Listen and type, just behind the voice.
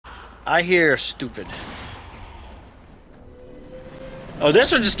I hear stupid. Oh,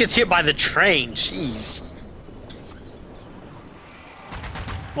 this one just gets hit by the train. Jeez.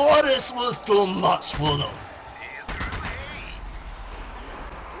 Boy, this was too much for them.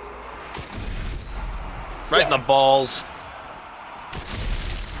 Right in the balls.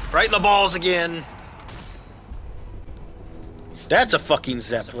 Right in the balls again. That's a fucking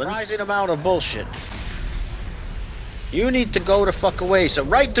Zeppelin. Surprising amount of bullshit. You need to go the fuck away. So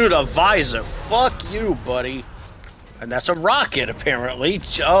right through the visor. Fuck you, buddy. And that's a rocket, apparently.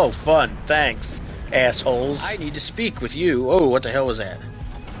 Oh, fun. Thanks, assholes. I need to speak with you. Oh, what the hell was that?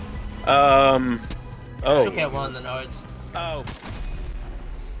 Oh. I took out one of the nodes. Oh.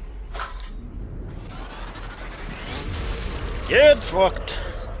 Get fucked.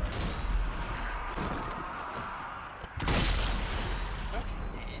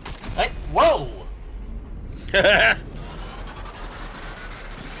 Hey, whoa!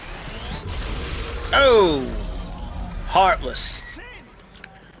 Oh, heartless.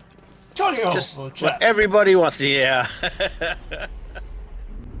 Just what everybody wants to, yeah.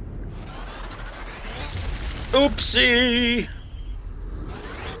 Oopsie.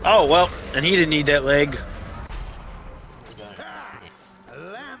 Oh, well, and he didn't need that leg.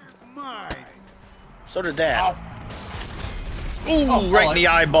 So did that. Ooh, oh, right in the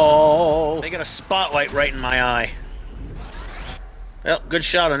eyeball. They got a spotlight right in my eye. Well, good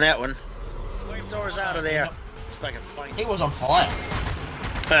shot on that one. Flamethrowers out of there. If I can find he was on fire.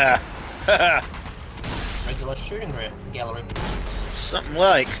 Regular shooting gallery. Something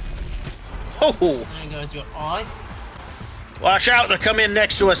like. Oh! There goes your eye. Watch out, they'll come in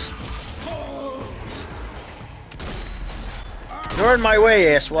next to us. You're in my way,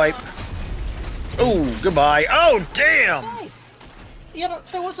 asswipe. Oh, goodbye. Oh, damn! Yeah,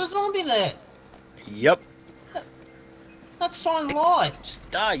 there was a zombie there. Yep. That's so light.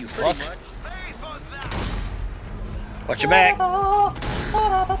 Just die, you fuck. Watch your back. Oh!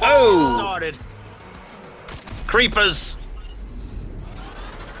 Started. Creepers.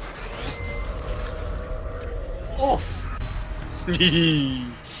 Oof. What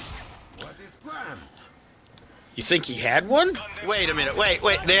is plan? You think he had one? Wait a minute. Wait.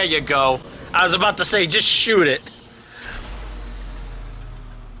 There you go. I was about to say, just shoot it.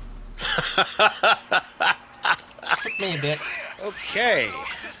 Took me a bit. Okay.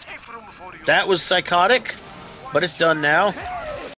 That was psychotic, but it's done now.